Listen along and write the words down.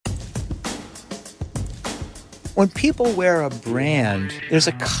When people wear a brand, there's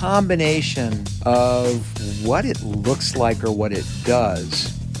a combination of what it looks like or what it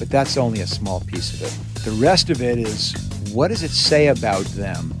does, but that's only a small piece of it. The rest of it is, what does it say about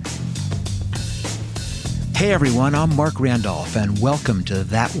them? Hey everyone, I'm Mark Randolph, and welcome to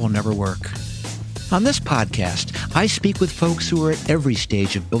That Will Never Work. On this podcast, I speak with folks who are at every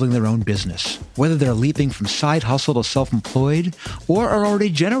stage of building their own business, whether they're leaping from side hustle to self-employed or are already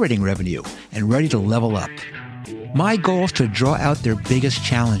generating revenue and ready to level up. My goal is to draw out their biggest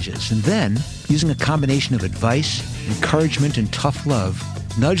challenges and then, using a combination of advice, encouragement, and tough love,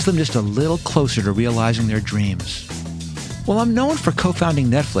 nudge them just a little closer to realizing their dreams. While I'm known for co-founding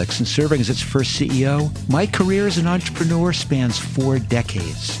Netflix and serving as its first CEO, my career as an entrepreneur spans 4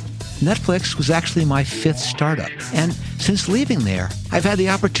 decades. Netflix was actually my 5th startup, and since leaving there, I've had the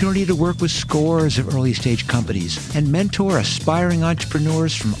opportunity to work with scores of early-stage companies and mentor aspiring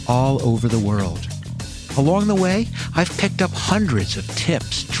entrepreneurs from all over the world. Along the way, I've picked up hundreds of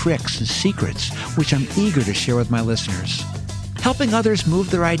tips, tricks, and secrets, which I'm eager to share with my listeners. Helping others move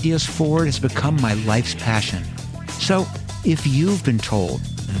their ideas forward has become my life's passion. So, if you've been told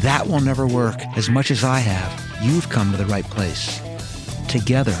that will never work as much as I have, you've come to the right place.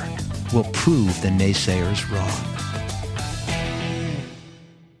 Together, we'll prove the naysayers wrong.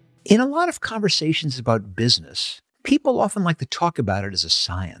 In a lot of conversations about business, people often like to talk about it as a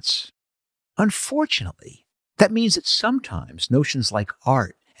science. Unfortunately, that means that sometimes notions like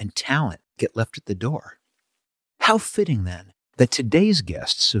art and talent get left at the door. How fitting, then, that today's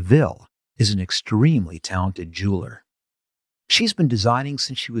guest, Seville, is an extremely talented jeweler. She's been designing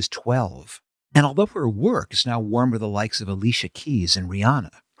since she was 12, and although her work is now warm with the likes of Alicia Keys and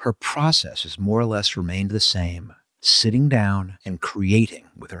Rihanna, her process has more or less remained the same, sitting down and creating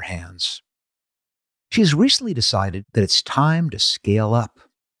with her hands. She has recently decided that it's time to scale up.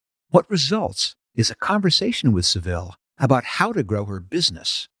 What results is a conversation with Seville about how to grow her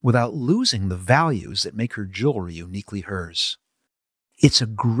business without losing the values that make her jewelry uniquely hers. It's a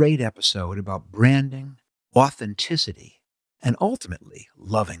great episode about branding, authenticity, and ultimately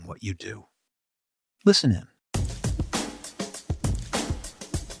loving what you do. Listen in.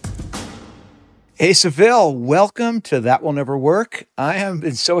 Hey, Seville, welcome to That Will Never Work. I have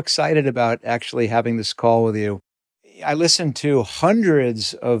been so excited about actually having this call with you. I listen to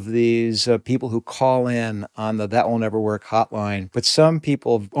hundreds of these people who call in on the That Will Never Work hotline, but some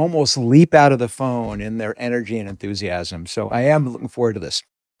people almost leap out of the phone in their energy and enthusiasm. So I am looking forward to this.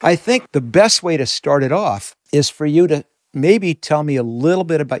 I think the best way to start it off is for you to maybe tell me a little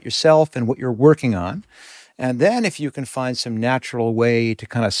bit about yourself and what you're working on. And then if you can find some natural way to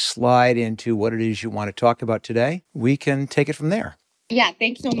kind of slide into what it is you want to talk about today, we can take it from there. Yeah,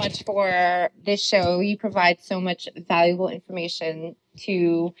 thanks so much for this show. You provide so much valuable information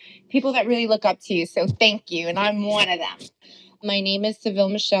to people that really look up to you. So thank you. And I'm one of them. My name is Seville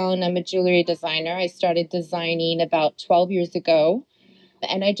Michelle, and I'm a jewelry designer. I started designing about 12 years ago.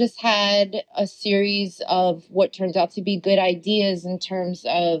 And I just had a series of what turns out to be good ideas in terms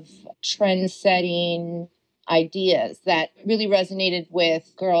of trend setting ideas that really resonated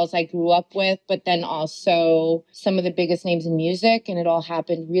with girls I grew up with, but then also some of the biggest names in music. And it all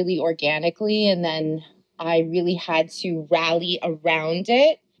happened really organically. And then I really had to rally around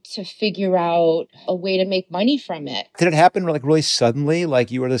it to figure out a way to make money from it. Did it happen like really suddenly? Like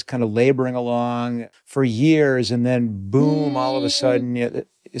you were just kind of laboring along for years and then boom, all of a sudden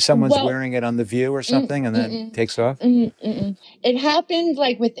someone's wearing it on The View or something and then takes off? It happened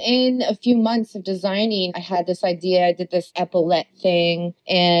like within a few months of designing. I had this idea. I did this epaulette thing,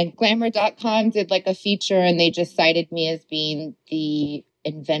 and Glamour.com did like a feature, and they just cited me as being the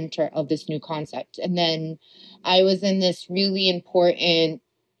inventor of this new concept. And then I was in this really important,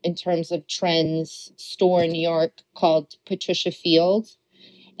 in terms of trends, store in New York called Patricia Field.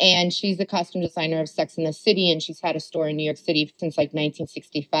 And she's the costume designer of Sex and the City, and she's had a store in New York City since like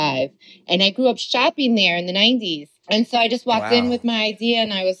 1965. And I grew up shopping there in the 90s. And so I just walked in with my idea,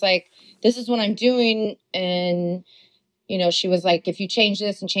 and I was like, this is what I'm doing. And, you know, she was like, if you change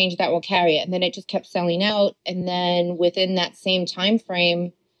this and change that, we'll carry it. And then it just kept selling out. And then within that same time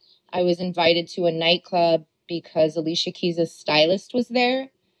frame, I was invited to a nightclub because Alicia Keys' stylist was there.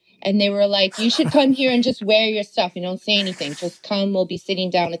 And they were like, you should come here and just wear your stuff and don't say anything. Just come. We'll be sitting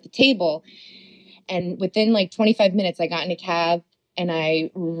down at the table. And within like 25 minutes, I got in a cab and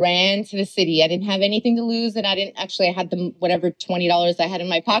I ran to the city. I didn't have anything to lose. And I had the whatever $20 I had in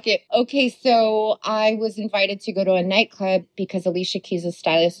my pocket. Okay, so I was invited to go to a nightclub because Alicia Keys'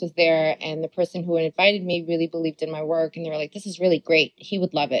 stylist was there. And the person who invited me really believed in my work. And they were like, this is really great. He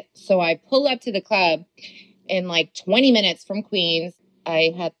would love it. So I pull up to the club in like 20 minutes from Queens.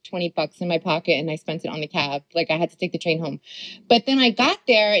 I had $20 in my pocket and I spent it on the cab. Like I had to take the train home. But then I got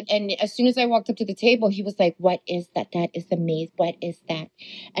there and as soon as I walked up to the table, he was like, "What is that? That is the maze. What is that?"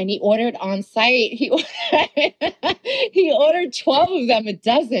 And he ordered on site. He ordered 12 of them, a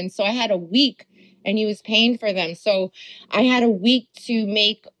dozen. So I had a week and he was paying for them. So I had a week to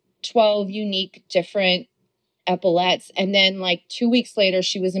make 12 unique different epaulettes. And then like 2 weeks later,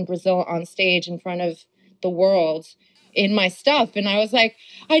 she was in Brazil on stage in front of the world in my stuff. And I was like,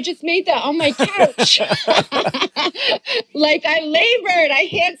 I just made that on my couch. Like I labored, I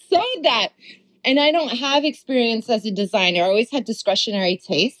hand sewed that. And I don't have experience as a designer. I always had discretionary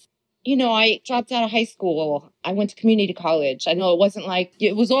taste. You know, I dropped out of high school. I went to community college. I know it wasn't like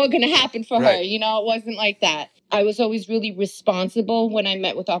it was all going to happen for her. You know, it wasn't like that. I was always really responsible when I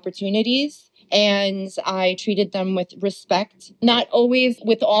met with opportunities. And I treated them with respect, not always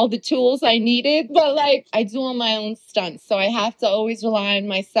with all the tools I needed, but like I do all my own stunts. So I have to always rely on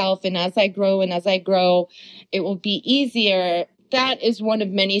myself. And as I grow, it will be easier. That is one of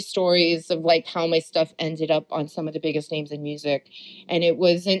many stories of like how my stuff ended up on some of the biggest names in music. And it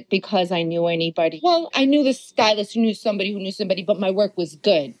wasn't because I knew anybody. Well, I knew the stylist who knew somebody, but my work was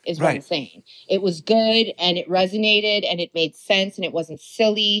good, is what I'm saying. It was good and it resonated and it made sense and it wasn't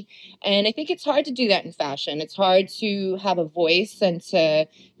silly. And I think it's hard to do that in fashion. It's hard to have a voice and to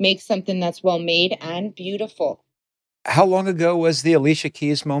make something that's well made and beautiful. How long ago was the Alicia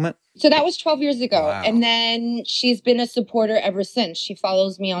Keys moment? So that was 12 years ago. Wow. And then she's been a supporter ever since. She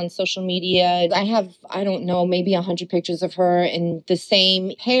follows me on social media. I have, I don't know, maybe 100 pictures of her in the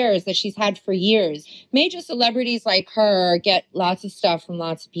same pairs that she's had for years. Major celebrities like her get lots of stuff from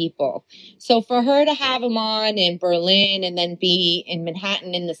lots of people. So for her to have them on in Berlin and then be in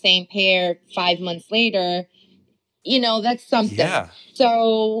Manhattan in the same pair 5 months later, you know, that's something. Yeah.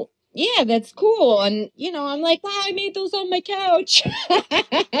 So yeah, that's cool. And, you know, I'm like, wow, I made those on my couch.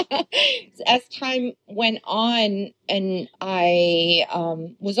 As time went on, and I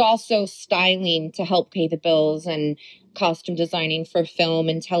was also styling to help pay the bills and costume designing for film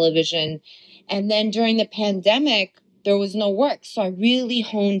and television. And then during the pandemic, there was no work. So I really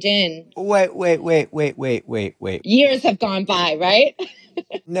honed in. Wait. Years have gone by, right?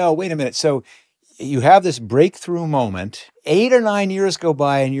 No, wait a minute. So you have this breakthrough moment. 8 or 9 years go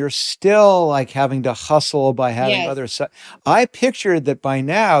by and you're still like having to hustle by having other stuff. I pictured that by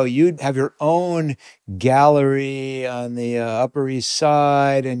now you'd have your own gallery on the Upper East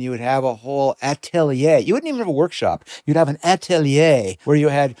Side and you would have a whole atelier. You wouldn't even have a workshop. You'd have an atelier where you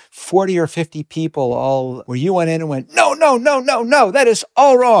had 40 or 50 people all, where you went in and went, no, that is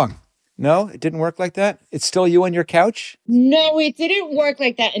all wrong. No, it didn't work like that? It's still you on your couch? No, it didn't work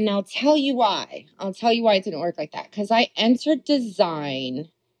like that. And I'll tell you why. I'll tell you why it didn't work like that. Because I entered design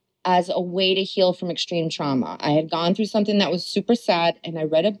as a way to heal from extreme trauma. I had gone through something that was super sad, and I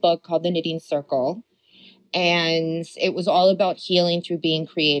read a book called The Knitting Circle. And it was all about healing through being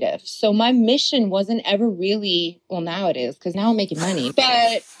creative. So my mission wasn't ever really, well, now it is, because now I'm making money.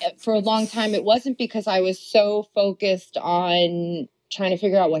 But for a long time, it wasn't, because I was so focused on trying to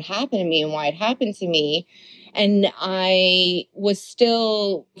figure out what happened to me and why it happened to me. And I was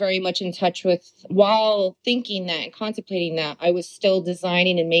still very much in touch with, while thinking that and contemplating that, I was still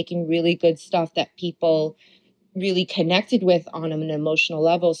designing and making really good stuff that people really connected with on an emotional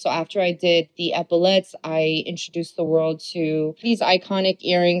level. So after I did the epaulettes, I introduced the world to these iconic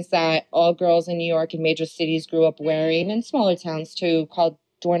earrings that all girls in New York and major cities grew up wearing, and smaller towns too, called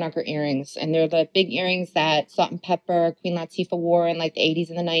door knocker earrings. And they're the big earrings that Salt and Pepper, Queen Latifah wore in like the 80s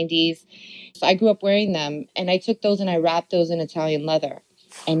and the 90s. So I grew up wearing them, and I took those and I wrapped those in Italian leather.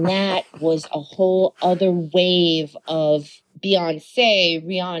 And that was a whole other wave of Beyonce,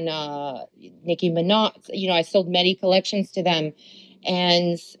 Rihanna, Nicki Minaj. You know, I sold many collections to them,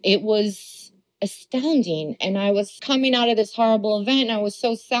 and it was astounding. And I was coming out of this horrible event and I was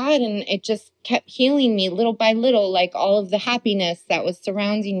so sad, and it just kept healing me little by little, like all of the happiness that was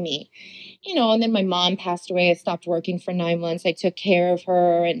surrounding me. You know, and then my mom passed away. I stopped working for 9 months. I took care of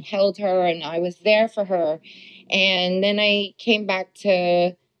her and held her, and I was there for her. And then I came back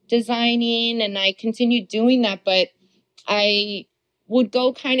to designing, and I continued doing that, but I would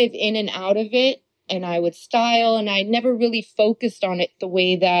go kind of in and out of it, and I would style, and I never really focused on it the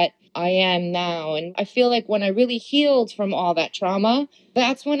way that I am now. And I feel like when I really healed from all that trauma,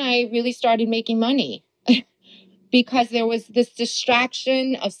 that's when I really started making money. Because there was this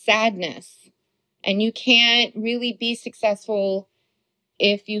distraction of sadness, and you can't really be successful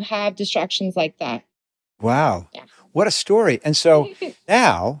if you have distractions like that. Wow. Yeah. What a story. And so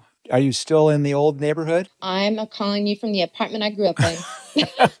now, are you still in the old neighborhood? I'm calling you from the apartment I grew up in.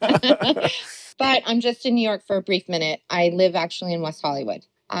 But I'm just in New York for a brief minute. I live actually in West Hollywood.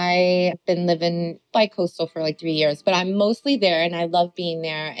 I've been living bi-coastal for like 3 years, but I'm mostly there and I love being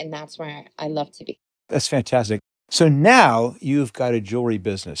there. And that's where I love to be. That's fantastic. So now you've got a jewelry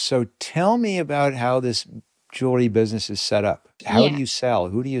business. So tell me about how this jewelry business is set up. How do you sell?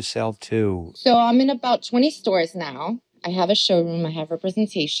 Who do you sell to? So I'm in about 20 stores now. I have a showroom. I have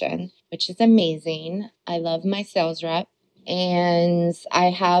representation, which is amazing. I love my sales rep. And I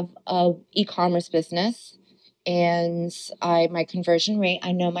have a e-commerce business. And my conversion rate,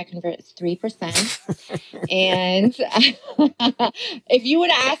 I know my convert is 3%. And if you would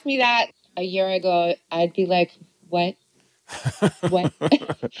have asked me that a year ago, I'd be like, what? What?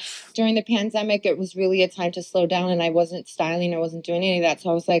 During the pandemic, it was really a time to slow down and I wasn't styling. I wasn't doing any of that. So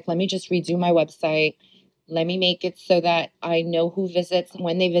I was like, let me just redo my website. Let me make it so that I know who visits,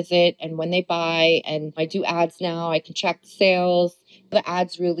 when they visit, and when they buy. And I do ads now. I can track the sales. The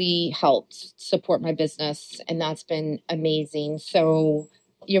ads really helped support my business, and that's been amazing. So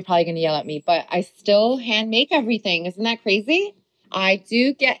you're probably going to yell at me, but I still hand make everything. Isn't that crazy? I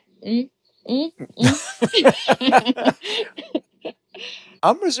do get...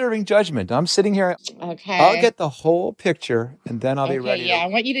 I'm reserving judgment. I'm sitting here. Okay. I'll get the whole picture and then I'll be ready. Yeah, I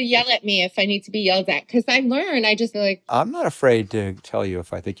want you to yell at me if I need to be yelled at because I learn. I just like... I'm not afraid to tell you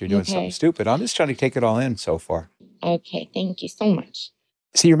if I think you're doing something stupid. I'm just trying to take it all in so far. Okay, thank you so much.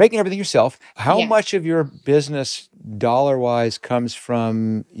 So you're making everything yourself. How much of your business dollar-wise comes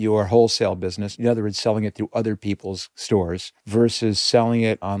from your wholesale business? In other words, selling it through other people's stores versus selling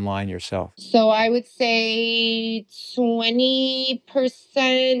it online yourself? So I would say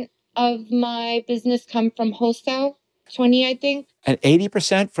 20% of my business come from wholesale. 20, I think. And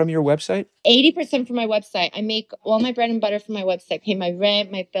 80% from your website? 80% from my website. I make all my bread and butter from my website. Pay my rent,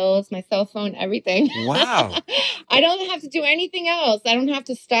 my bills, my cell phone, everything. Wow. I don't have to do anything else. I don't have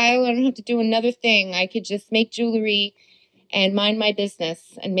to style. I don't have to do another thing. I could just make jewelry and mind my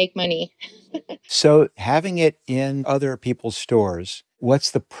business and make money. So having it in other people's stores,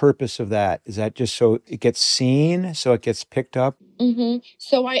 what's the purpose of that? Is that just so it gets seen, so it gets picked up? Mm-hmm.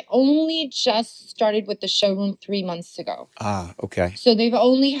 So I only just started with the showroom 3 months ago. Ah, okay. So they've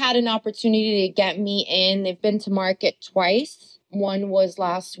only had an opportunity to get me in. They've been to market twice. One was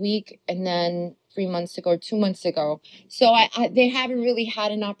last week and then 3 months ago, 2 months ago. So they haven't really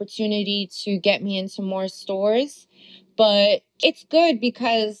had an opportunity to get me into more stores. But it's good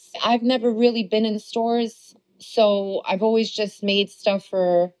because I've never really been in stores. So I've always just made stuff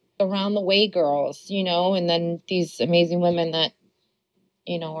for around the way girls, and then these amazing women that,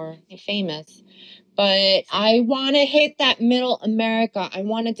 are famous. But I want to hit that middle America. I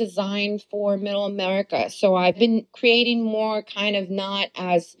want to design for middle America. So I've been creating more kind of not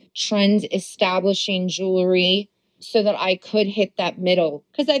as trend establishing jewelry so that I could hit that middle.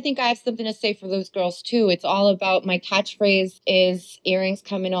 Because I think I have something to say for those girls too. It's all about my catchphrase is earrings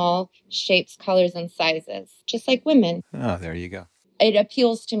come in all shapes, colors, and sizes, just like women. Oh, there you go. It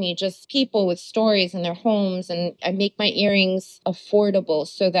appeals to me, just people with stories in their homes. And I make my earrings affordable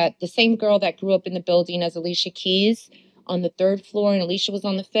so that the same girl that grew up in the building as Alicia Keys on the 3rd floor and Alicia was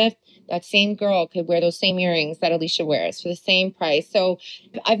on the 5th, that same girl could wear those same earrings that Alicia wears for the same price. So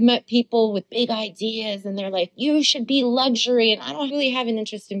I've met people with big ideas and they're like, you should be luxury. And I don't really have an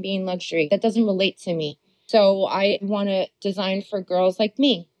interest in being luxury. That doesn't relate to me. So I want to design for girls like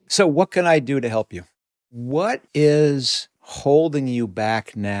me. So what can I do to help you? What is holding you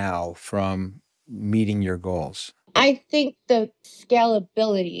back now from meeting your goals? I think the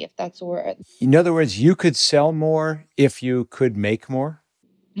scalability, if that's a word. In other words, you could sell more if you could make more?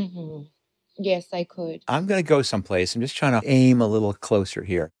 Mm-hmm. Yes, I could. I'm going to go someplace. I'm just trying to aim a little closer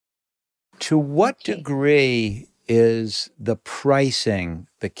here. To what degree is the pricing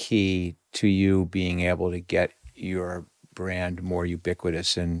the key to you being able to get your brand more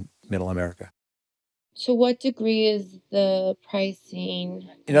ubiquitous in Middle America? To what degree is the pricing?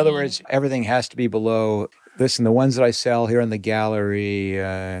 In other words, everything has to be below. Listen, the ones that I sell here in the gallery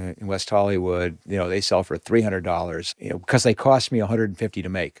in West Hollywood, they sell for $300, because they cost me $150 to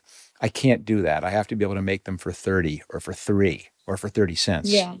make. I can't do that. I have to be able to make them for $30 or for $3 or for 30 cents.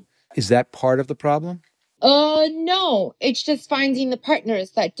 Yeah. Is that part of the problem? No, it's just finding the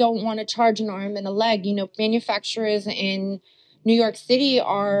partners that don't want to charge an arm and a leg. Manufacturers in New York City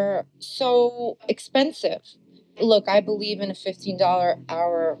are so expensive. Look, I believe in a $15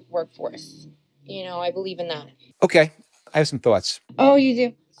 hour workforce. I believe in that. Okay. I have some thoughts. Oh, you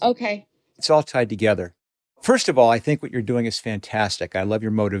do? Okay. It's all tied together. First of all, I think what you're doing is fantastic. I love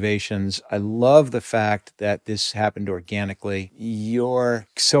your motivations. I love the fact that this happened organically. You're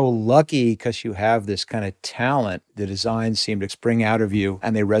so lucky because you have this kind of talent. The designs seem to spring out of you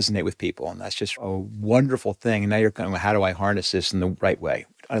and they resonate with people. And that's just a wonderful thing. And now you're going, how do I harness this in the right way?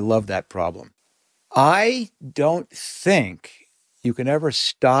 I love that problem. I don't think you can ever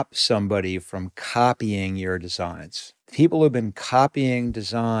stop somebody from copying your designs. People have been copying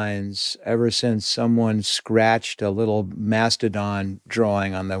designs ever since someone scratched a little mastodon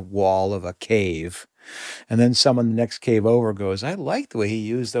drawing on the wall of a cave. And then someone the next cave over goes, I like the way he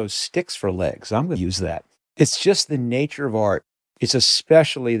used those sticks for legs. I'm going to use that. It's just the nature of art. It's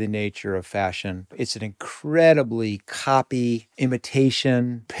especially the nature of fashion. It's an incredibly copy,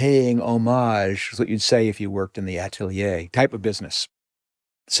 imitation, paying homage, is what you'd say if you worked in the atelier type of business.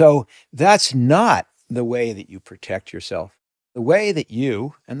 So that's not the way that you protect yourself. The way that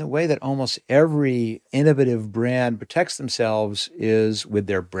you and the way that almost every innovative brand protects themselves is with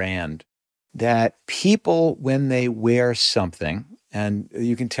their brand. That people, when they wear something, and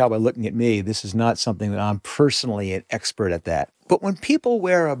you can tell by looking at me, this is not something that I'm personally an expert at that. But when people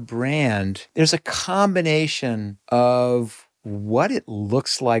wear a brand, there's a combination of what it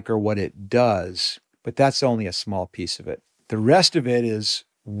looks like or what it does, but that's only a small piece of it. The rest of it is,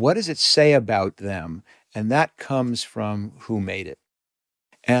 what does it say about them? And that comes from who made it.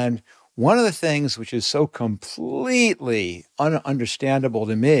 And one of the things which is so completely ununderstandable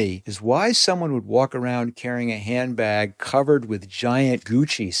to me is why someone would walk around carrying a handbag covered with giant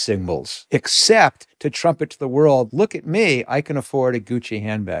Gucci symbols, except to trumpet to the world, look at me, I can afford a Gucci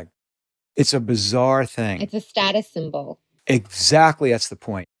handbag. It's a bizarre thing. It's a status symbol. Exactly, that's the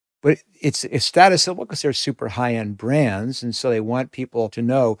point. But it's a status symbol because they're super high-end brands. And so they want people to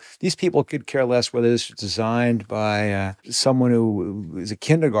know these people could care less whether this was designed by someone who is a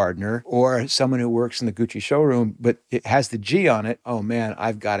kindergartner or someone who works in the Gucci showroom, but it has the G on it. Oh man,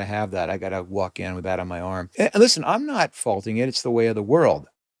 I've got to have that. I got to walk in with that on my arm. And listen, I'm not faulting it. It's the way of the world.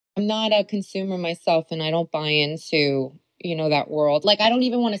 I'm not a consumer myself and I don't buy into that world. Like, I don't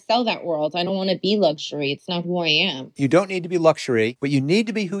even want to sell that world. I don't want to be luxury. It's not who I am. You don't need to be luxury, but you need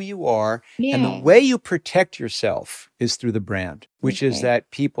to be who you are. Yeah. And the way you protect yourself is through the brand, which is that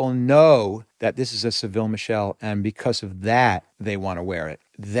people know that this is a Seville Michel. And because of that, they want to wear it.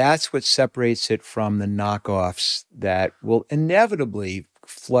 That's what separates it from the knockoffs that will inevitably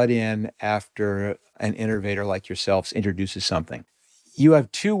flood in after an innovator like yourself introduces something. You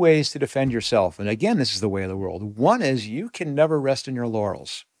have two ways to defend yourself. And again, this is the way of the world. One is you can never rest on your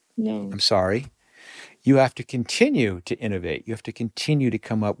laurels. No. I'm sorry. You have to continue to innovate. You have to continue to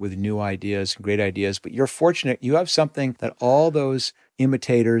come up with new ideas and great ideas. But you're fortunate you have something that all those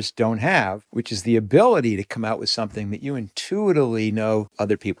imitators don't have, which is the ability to come out with something that you intuitively know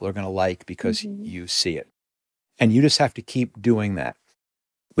other people are going to like because you see it. And you just have to keep doing that.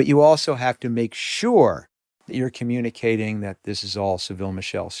 But you also have to make sure that you're communicating that this is all Seville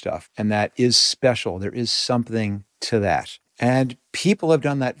Michel stuff. And that is special. There is something to that. And people have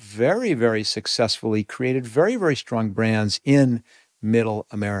done that very, very successfully, created very, very strong brands in Middle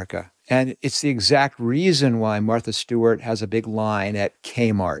America. And it's the exact reason why Martha Stewart has a big line at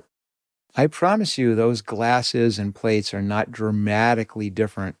Kmart. I promise you those glasses and plates are not dramatically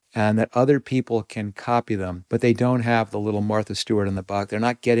different and that other people can copy them, but they don't have the little Martha Stewart in the box. They're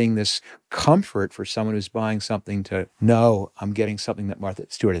not getting this comfort for someone who's buying something to know I'm getting something that Martha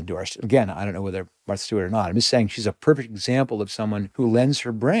Stewart endorsed. Again, I don't know whether Martha Stewart or not. I'm just saying she's a perfect example of someone who lends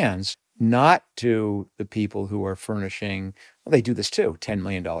her brands not to the people who are furnishing, well, they do this too, $10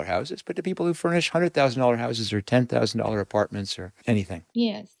 million houses, but to people who furnish $100,000 houses or $10,000 apartments or anything.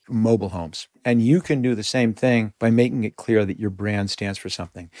 Yes. Mobile homes. And you can do the same thing by making it clear that your brand stands for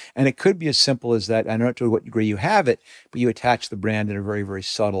something. And it could be as simple as that. I don't know to what degree you have it, but you attach the brand in a very, very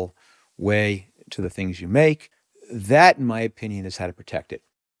subtle way to the things you make. That, in my opinion, is how to protect it.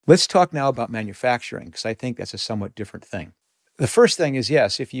 Let's talk now about manufacturing, because I think that's a somewhat different thing. The first thing is,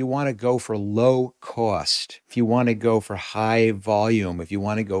 yes, if you want to go for low cost, if you want to go for high volume, if you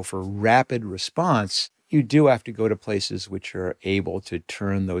want to go for rapid response, you do have to go to places which are able to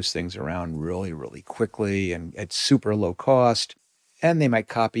turn those things around really, really quickly and at super low cost. And they might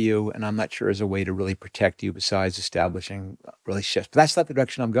copy you, and I'm not sure there's a way to really protect you besides establishing relationships. But that's not the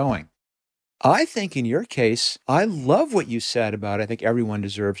direction I'm going. I think in your case, I love what you said about I think everyone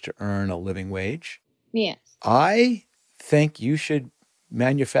deserves to earn a living wage. Yes. I think you should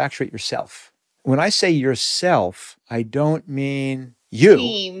manufacture it yourself. When I say yourself, I don't mean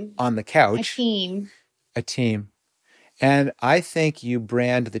you on the couch. A team. And I think you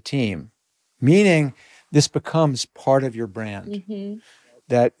brand the team, meaning this becomes part of your brand.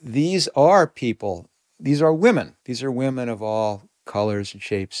 That these are people these are women. These are women of all colors and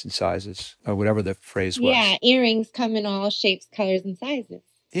shapes and sizes, or whatever the phrase was. Yeah, earrings come in all shapes, colors, and sizes.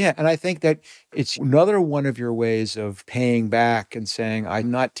 Yeah, and I think that it's another one of your ways of paying back and saying,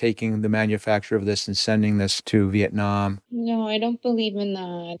 I'm not taking the manufacture of this and sending this to Vietnam. No, I don't believe in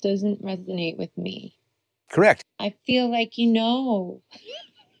that. It doesn't resonate with me. Correct. I feel like you know.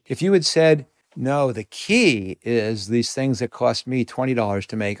 If you had said, no, the key is these things that cost me $20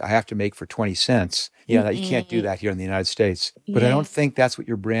 to make, I have to make for 20 cents. Yeah, you can't do that here in the United States. But I don't think that's what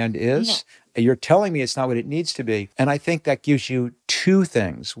your brand is. No. You're telling me it's not what it needs to be. And I think that gives you two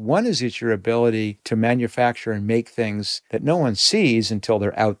things. One is it's your ability to manufacture and make things that no one sees until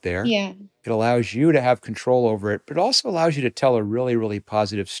they're out there. Yeah. It allows you to have control over it, but it also allows you to tell a really, really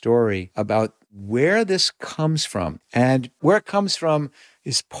positive story about where this comes from. And where it comes from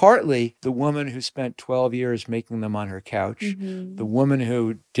is partly the woman who spent 12 years making them on her couch, the woman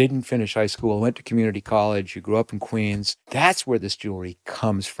who didn't finish high school, went to community college, who grew up in Queens. That's where this jewelry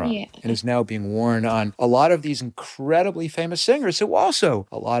comes from and is now being worn on a lot of these incredibly famous singers who also,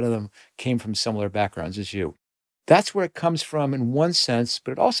 a lot of them came from similar backgrounds as you. That's where it comes from in one sense,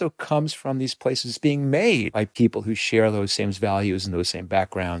 but it also comes from these places being made by people who share those same values and those same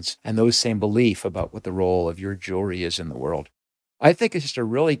backgrounds and those same belief about what the role of your jewelry is in the world. I think it's just a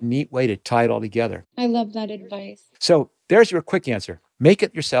really neat way to tie it all together. I love that advice. So there's your quick answer. Make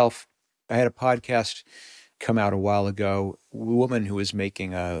it yourself. I had a podcast come out a while ago, a woman who was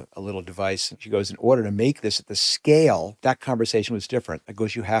making a little device. She goes, in order to make this at the scale, that conversation was different. I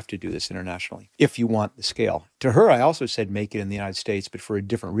goes, you have to do this internationally if you want the scale. To her, I also said, make it in the United States, but for a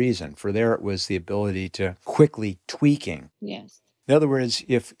different reason. For there, it was the ability to quickly tweaking. Yes. In other words,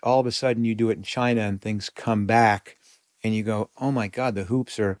 if all of a sudden you do it in China and things come back and you go, oh my God, the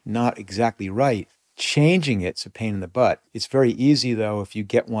hoops are not exactly right. Changing it's a pain in the butt. It's very easy, though, if you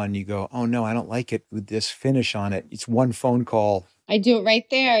get one, you go, oh no, I don't like it with this finish on it. It's one phone call. I do it right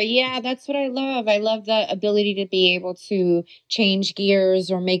there. Yeah, that's what I love. I love the ability to be able to change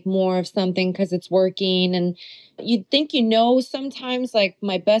gears or make more of something because it's working. And you'd think, sometimes like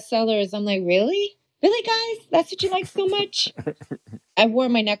my bestsellers, I'm like, really? Really, guys? That's what you like so much? I wore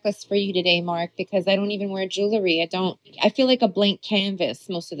my necklace for you today, Mark, because I don't even wear jewelry. I feel like a blank canvas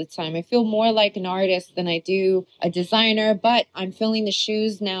most of the time. I feel more like an artist than I do a designer, but I'm feeling the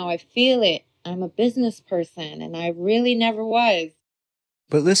shoes now. I feel it. I'm a business person, and I really never was.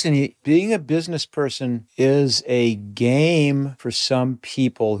 But listen, being a business person is a game for some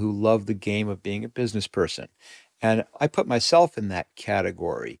people who love the game of being a business person. And I put myself in that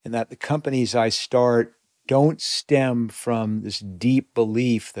category, in that the companies I start don't stem from this deep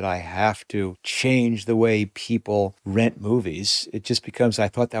belief that I have to change the way people rent movies. It just becomes, I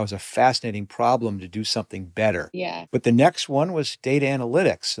thought that was a fascinating problem to do something better. Yeah. But the next one was data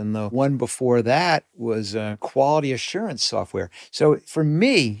analytics. And the one before that was quality assurance software. So for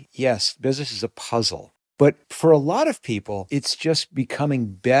me, yes, business is a puzzle. But for a lot of people, it's just becoming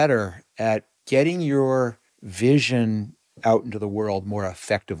better at getting your vision out into the world more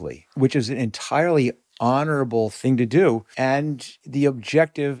effectively, which is an entirely honorable thing to do. And the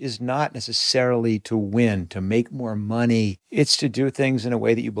objective is not necessarily to win, to make more money. It's to do things in a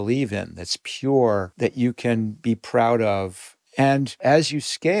way that you believe in, that's pure, that you can be proud of. And as you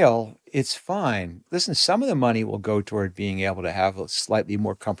scale, it's fine. Listen, some of the money will go toward being able to have a slightly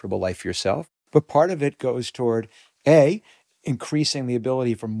more comfortable life for yourself, but part of it goes toward increasing the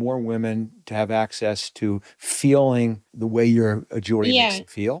ability for more women to have access to feeling the way your jewelry makes them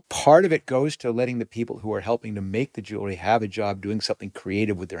feel. Part of it goes to letting the people who are helping to make the jewelry have a job doing something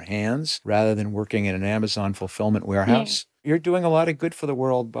creative with their hands rather than working in an Amazon fulfillment warehouse. You're doing a lot of good for the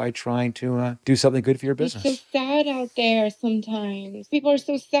world by trying to do something good for your business. It's so sad out there sometimes. People are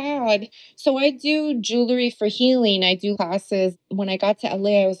so sad. So I do jewelry for healing. I do classes. When I got to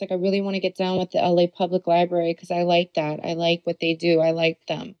LA, I was like, I really want to get down with the LA Public Library because I like that. I like what they do. I like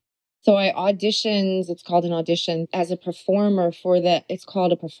them. So I auditioned, it's called an audition, as a performer it's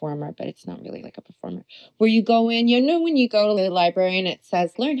called a performer, but it's not really like a performer. Where you go in, when you go to the library and it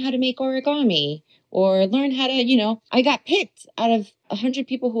says, learn how to make origami. Or learn how to, I got picked out of 100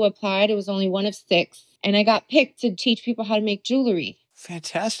 people who applied. It was only one of 6. And I got picked to teach people how to make jewelry.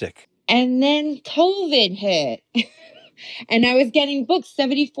 Fantastic. And then COVID hit. And I was getting booked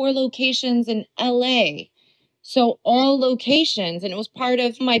 74 locations in LA. So all locations. And it was part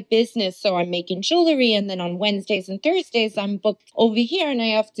of my business. So I'm making jewelry. And then on Wednesdays and Thursdays, I'm booked over here. And I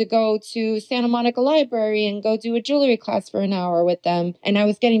have to go to Santa Monica Library and go do a jewelry class for an hour with them. And I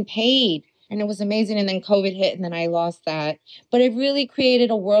was getting paid. And it was amazing. And then COVID hit and then I lost that. But it really created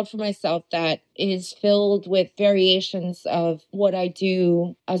a world for myself that is filled with variations of what I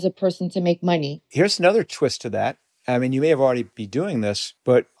do as a person to make money. Here's another twist to that. I mean, you may have already be doing this,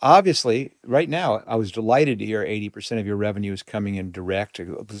 but obviously right now, I was delighted to hear 80% of your revenue is coming in direct. I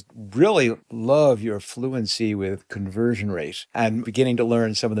really love your fluency with conversion rate and beginning to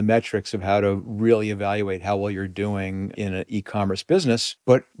learn some of the metrics of how to really evaluate how well you're doing in an e-commerce business.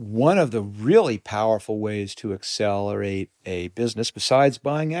 But one of the really powerful ways to accelerate a business, besides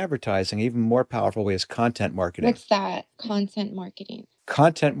buying advertising, even more powerful way is content marketing. What's that? Content marketing.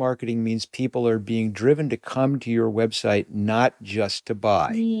 Content marketing means people are being driven to come to your website not just to buy,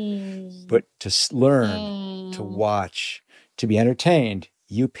 but to learn, to watch, to be entertained.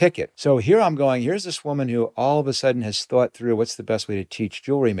 You pick it. So here I'm going, here's this woman who all of a sudden has thought through what's the best way to teach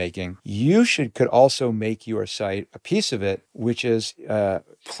jewelry making. You could also make your site a piece of it, which is a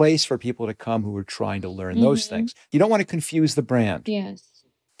place for people to come who are trying to learn those things. You don't want to confuse the brand. Yes.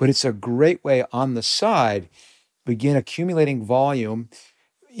 But it's a great way on the side, begin accumulating volume,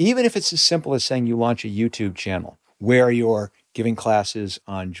 even if it's as simple as saying you launch a YouTube channel where you're giving classes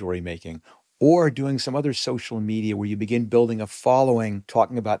on jewelry making, or doing some other social media where you begin building a following,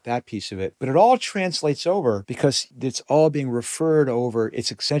 talking about that piece of it. But it all translates over because it's all being referred over.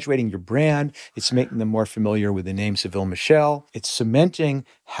 It's accentuating your brand. It's making them more familiar with the name Seville Michel. It's cementing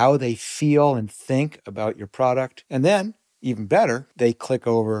how they feel and think about your product. And then, even better, they click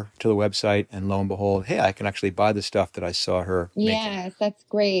over to the website and lo and behold, hey, I can actually buy the stuff that I saw her making. Yes, that's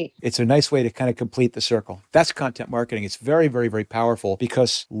great. It's a nice way to kind of complete the circle. That's content marketing. It's very, very, very powerful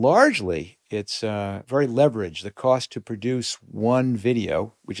because largely it's very leveraged. The cost to produce one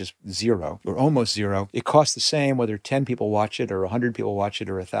video, which is zero or almost zero, it costs the same whether 10 people watch it or 100 people watch it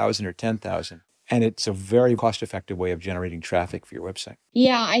or 1,000 or 10,000. And it's a very cost-effective way of generating traffic for your website.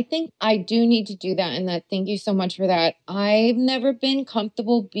 Yeah, I think I do need to do that. And thank you so much for that. I've never been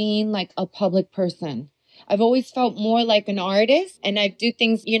comfortable being like a public person. I've always felt more like an artist and I do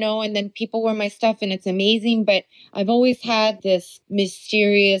things, and then people wear my stuff and it's amazing. But I've always had this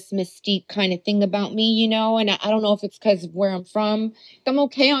mysterious mystique kind of thing about me, and I don't know if it's because of where I'm from. I'm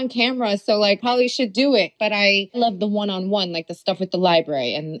okay on camera, so probably should do it. But I love the one-on-one, like the stuff with the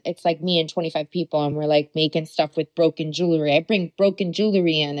library. And it's like me and 25 people and we're making stuff with broken jewelry. I bring broken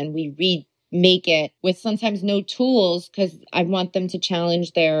jewelry in and we make it with sometimes no tools because I want them to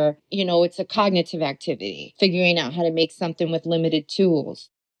challenge their, it's a cognitive activity, figuring out how to make something with limited tools.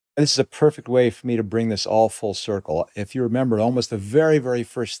 This is a perfect way for me to bring this all full circle. If you remember, almost the very, very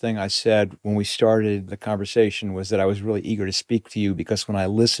first thing I said when we started the conversation was that I was really eager to speak to you because when I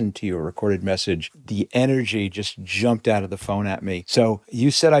listened to your recorded message, the energy just jumped out of the phone at me. So you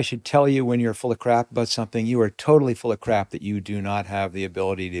said I should tell you when you're full of crap about something. You are totally full of crap that you do not have the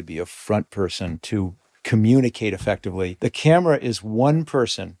ability to be a front person to communicate effectively. The camera is one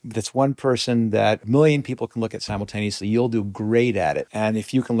person. That's one person that a million people can look at simultaneously. You'll do great at it. And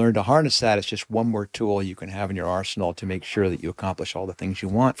if you can learn to harness that, it's just one more tool you can have in your arsenal to make sure that you accomplish all the things you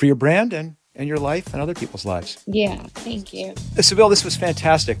want for your brand and your life and other people's lives. Yeah, thank you. Seville, this was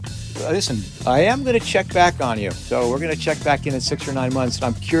fantastic. Listen, I am going to check back on you. So we're going to check back in 6 or 9 months. And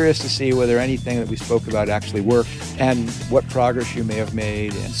I'm curious to see whether anything that we spoke about actually worked and what progress you may have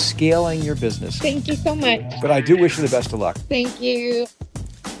made in scaling your business. Thank you so much. But I do wish you the best of luck. Thank you.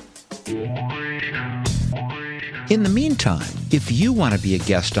 In the meantime, if you want to be a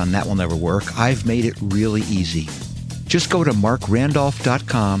guest on That Will Never Work, I've made it really easy. Just go to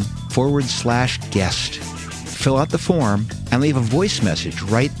markrandolph.com/guest. Fill out the form and leave a voice message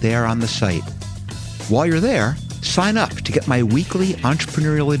right there on the site. While you're there, sign up to get my weekly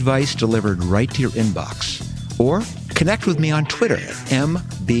entrepreneurial advice delivered right to your inbox. Or connect with me on Twitter at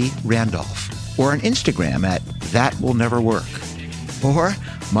MBRandolph or on Instagram at That Will Never Work. Or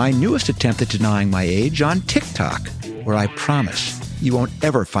my newest attempt at denying my age on TikTok, where I promise you won't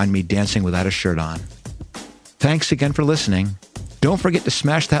ever find me dancing without a shirt on. Thanks again for listening. Don't forget to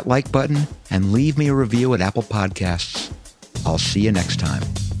smash that like button and leave me a review at Apple Podcasts. I'll see you next time.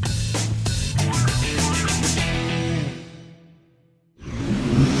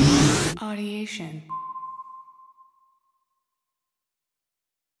 Audiation.